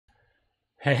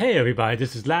Hey everybody,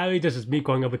 this is Larry. This is me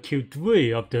going over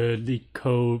Q3 of the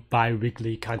Leetcode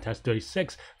bi-weekly contest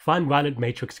 36. Find valid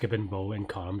matrix given row and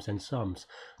columns and sums.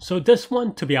 So this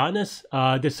one, to be honest,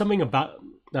 there's something about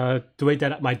the way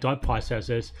that my thought process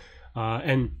is.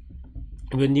 And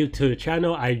if you're new to the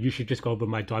channel, I usually just go over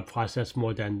my thought process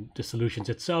more than the solutions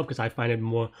itself because I find it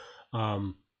more,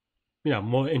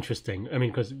 more interesting. I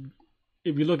mean, because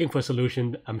if you're looking for a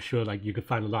solution, I'm sure like you could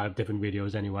find a lot of different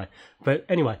videos anyway. But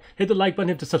anyway, hit the like button,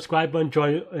 hit the subscribe button,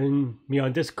 join me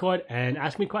on Discord, and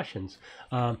ask me questions.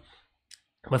 But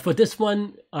for this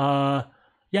one,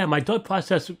 yeah, my thought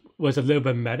process was a little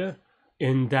bit meta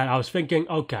in that I was thinking,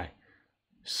 okay,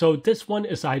 so this one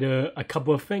is either a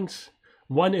couple of things.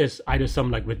 One is either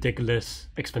some like ridiculous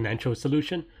exponential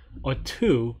solution, or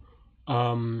two,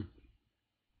 some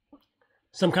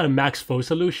kind of max flow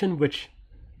solution, which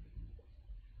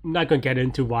I'm not going to get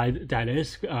into why that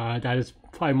is. That is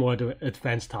probably more the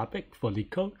advanced topic for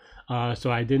Leetcode.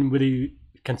 So I didn't really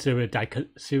consider it that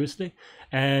seriously.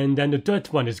 And then the third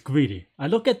one is greedy. I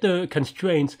look at the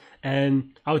constraints,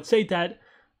 and I would say that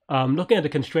looking at the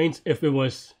constraints, if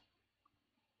the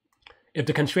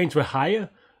constraints were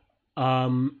higher,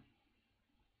 if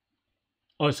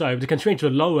the constraints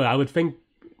were lower, I would think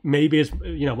maybe it's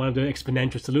one of the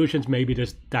exponential solutions. Maybe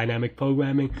there's dynamic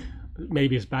programming.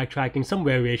 Maybe it's backtracking, some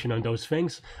variation on those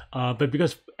things. But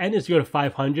because n is equal to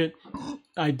 500,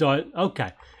 I thought,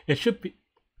 okay, it should be.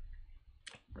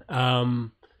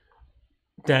 Then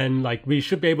like we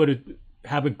should be able to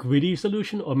have a greedy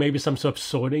solution, or maybe some sort of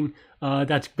sorting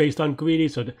that's based on greedy.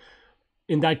 So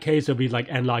in that case, it'll be like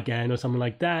n log n or something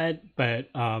like that. But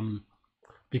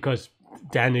because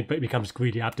then it becomes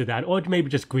greedy after that, or maybe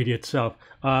just greedy itself.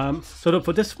 So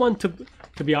for this one, to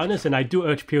be honest, and I do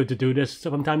urge people to do this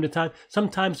from time to time.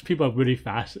 Sometimes people are really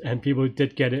fast, and people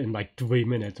did get it in like 3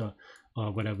 minutes or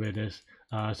whatever it is.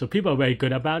 So people are very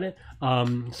good about it.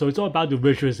 So it's all about the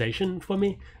visualization for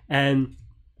me. And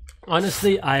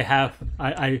honestly,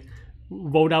 I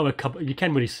wrote out a couple. You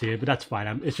can't really see it, but that's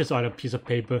fine. It's just on a piece of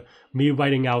paper. Me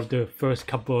writing out the first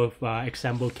couple of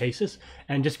example cases,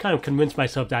 and just kind of convince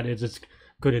myself that it is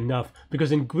good enough.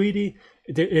 Because in greedy,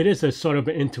 it is a sort of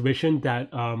an intuition that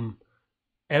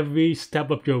every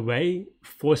step of your way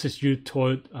forces you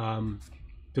toward a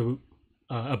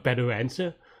better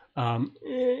answer.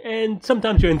 And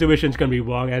sometimes your intuition is gonna be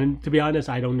wrong. And to be honest,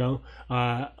 I don't know.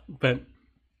 But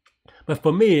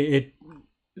for me,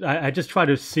 I just try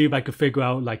to see if I could figure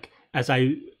out, like, as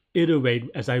I iterate,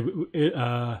 as I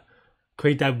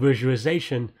create that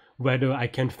visualization, whether I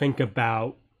can think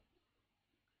about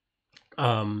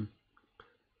for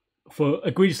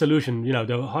a greedy solution.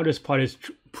 The hardest part is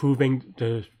proving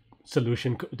the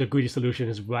greedy solution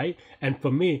is right. And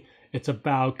for me, it's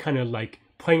about kind of like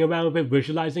playing around with it,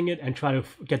 visualizing it, and try to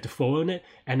get the flow in it.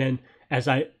 And then as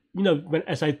I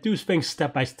do things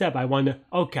step by step, I wonder,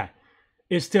 okay,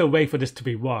 is there a way for this to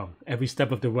be wrong every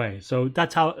step of the way? So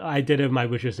that's how I did it in my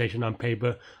visualization on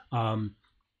paper.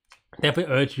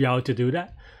 Definitely urge y'all to do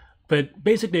that. But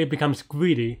basically, it becomes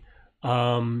greedy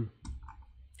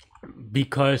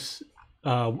because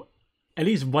at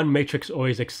least one matrix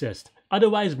always exists.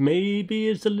 Otherwise, maybe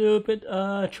it's a little bit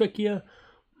trickier.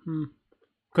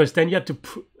 Because then you have to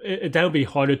that would be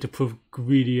harder to prove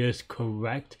greedy is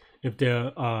correct if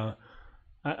there I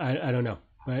don't know.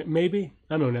 Right? Maybe,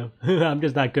 I don't know. I'm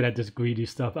just not good at this greedy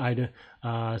stuff either.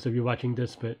 So if you're watching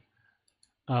this, but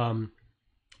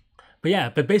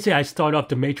basically I start off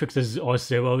the matrix as all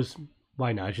zeros.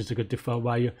 Why not? It's just a good default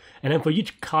value. And then for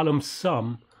each column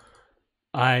sum,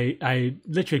 I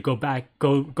literally go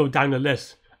down the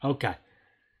list. Okay,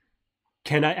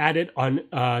 can I add it on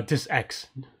this x?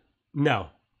 No.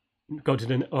 Go to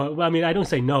the well, I mean, I don't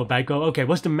say no, but I go, okay,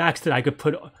 what's the max that I could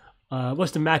put?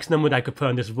 What's the max number that I could put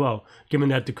on this row, given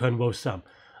that the current row sum?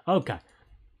 Okay.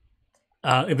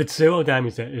 If it's 0, that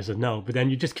means it's a no. But then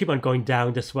you just keep on going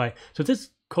down this way. So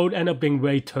this code ended up being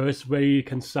very terse, very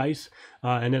concise.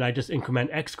 And then I just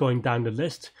increment x going down the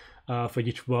list for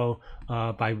each row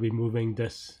by removing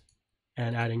this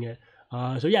and adding it.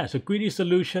 So greedy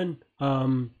solution.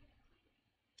 So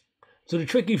the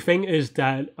tricky thing is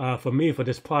that for me, for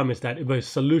this problem, is that if a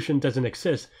solution doesn't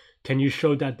exist, can you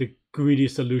show that the greedy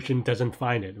solution doesn't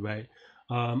find it, right?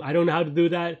 I don't know how to do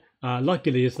that.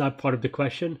 Luckily, it's not part of the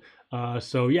question.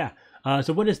 So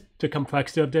what is the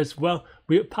complexity of this? Well,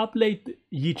 we populate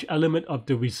each element of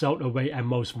the result array at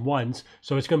most once,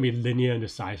 so it's going to be linear in the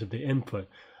size of the input.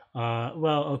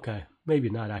 Okay, maybe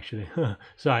not actually.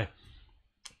 Sorry.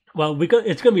 Well,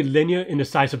 it's going to be linear in the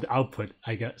size of the output,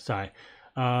 I guess. Sorry.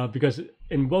 Because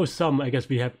in row sum, I guess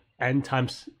we have n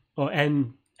times, or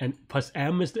n and plus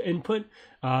m is the input,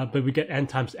 but we get n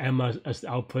times m as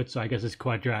the output, so I guess it's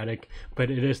quadratic,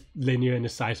 but it is linear in the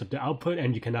size of the output,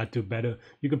 and you cannot do better.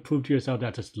 You can prove to yourself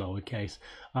that it's lowercase.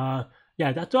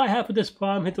 Yeah, that's all I have for this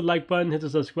problem. Hit the like button, hit the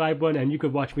subscribe button, and you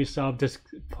could watch me solve this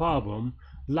problem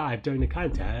live during the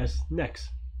contest next.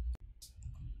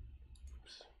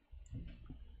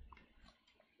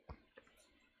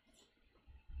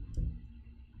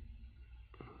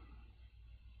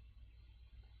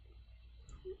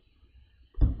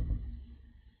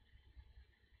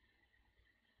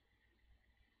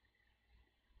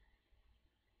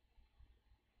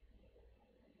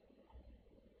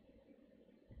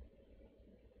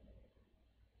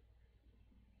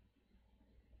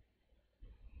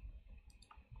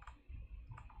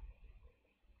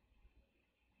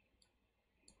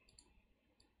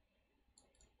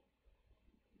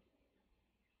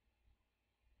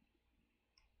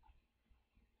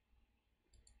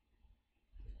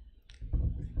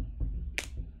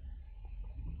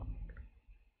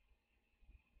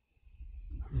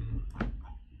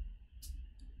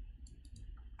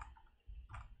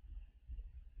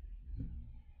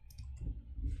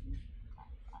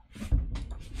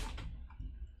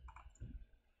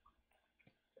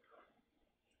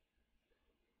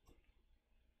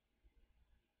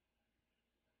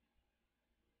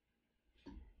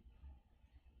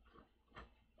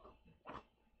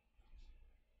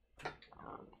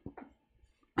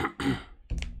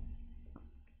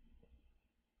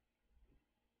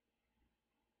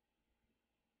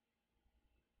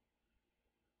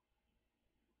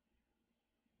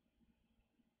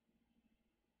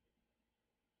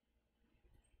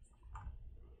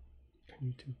 Can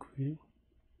you do create?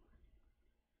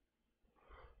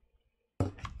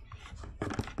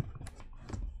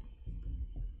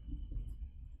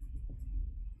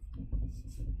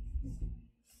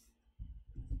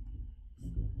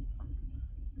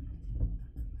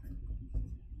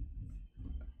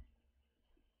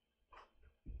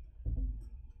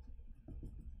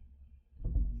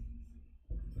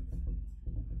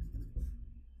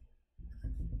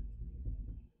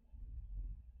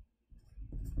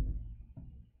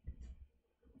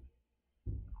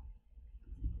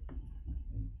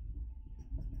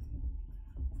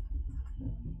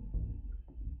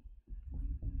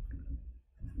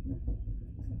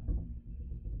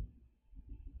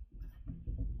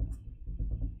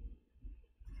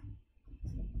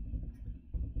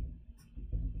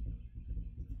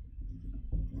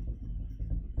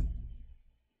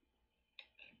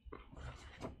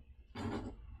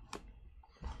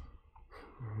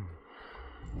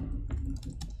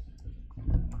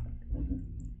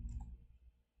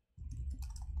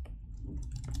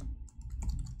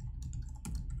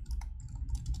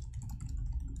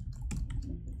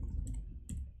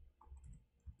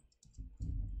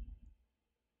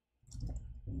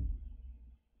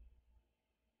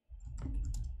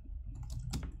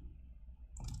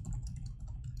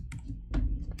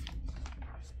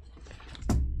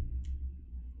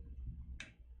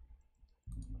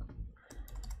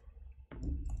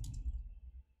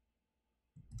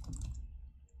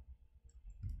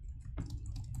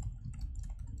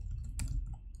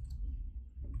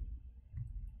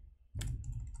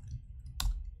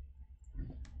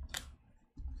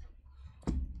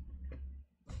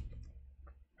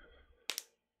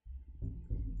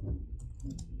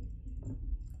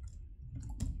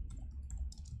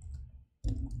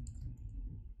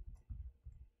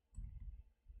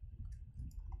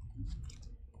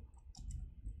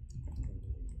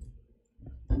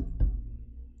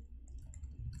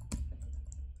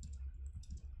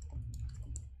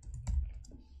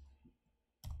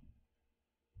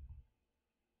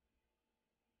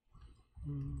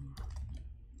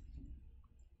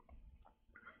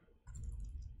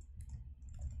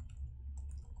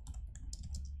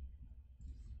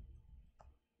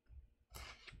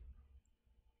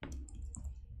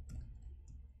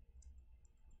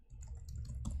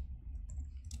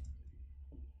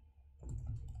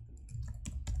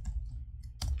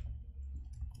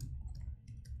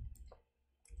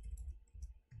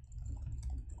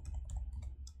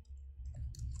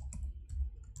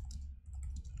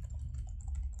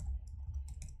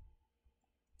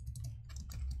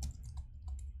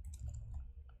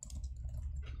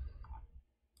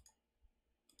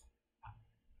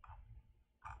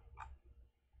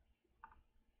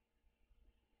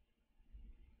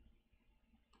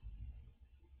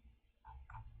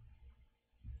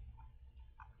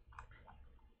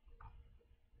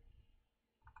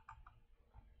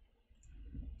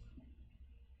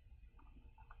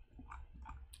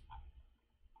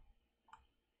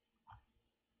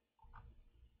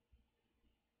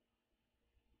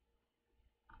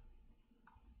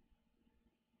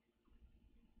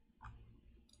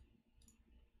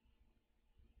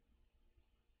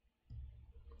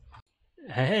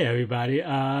 Hey everybody.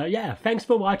 Yeah, thanks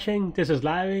for watching. This is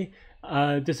Larry.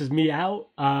 This is me out.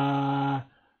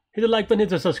 Hit the like button, hit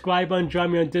the subscribe button,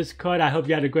 join me on Discord. I hope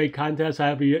you had a great contest. I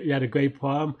hope you had a great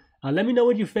prom. Let me know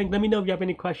what you think. Let me know if you have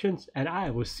any questions, and I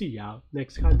will see y'all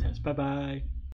next contest. Bye bye.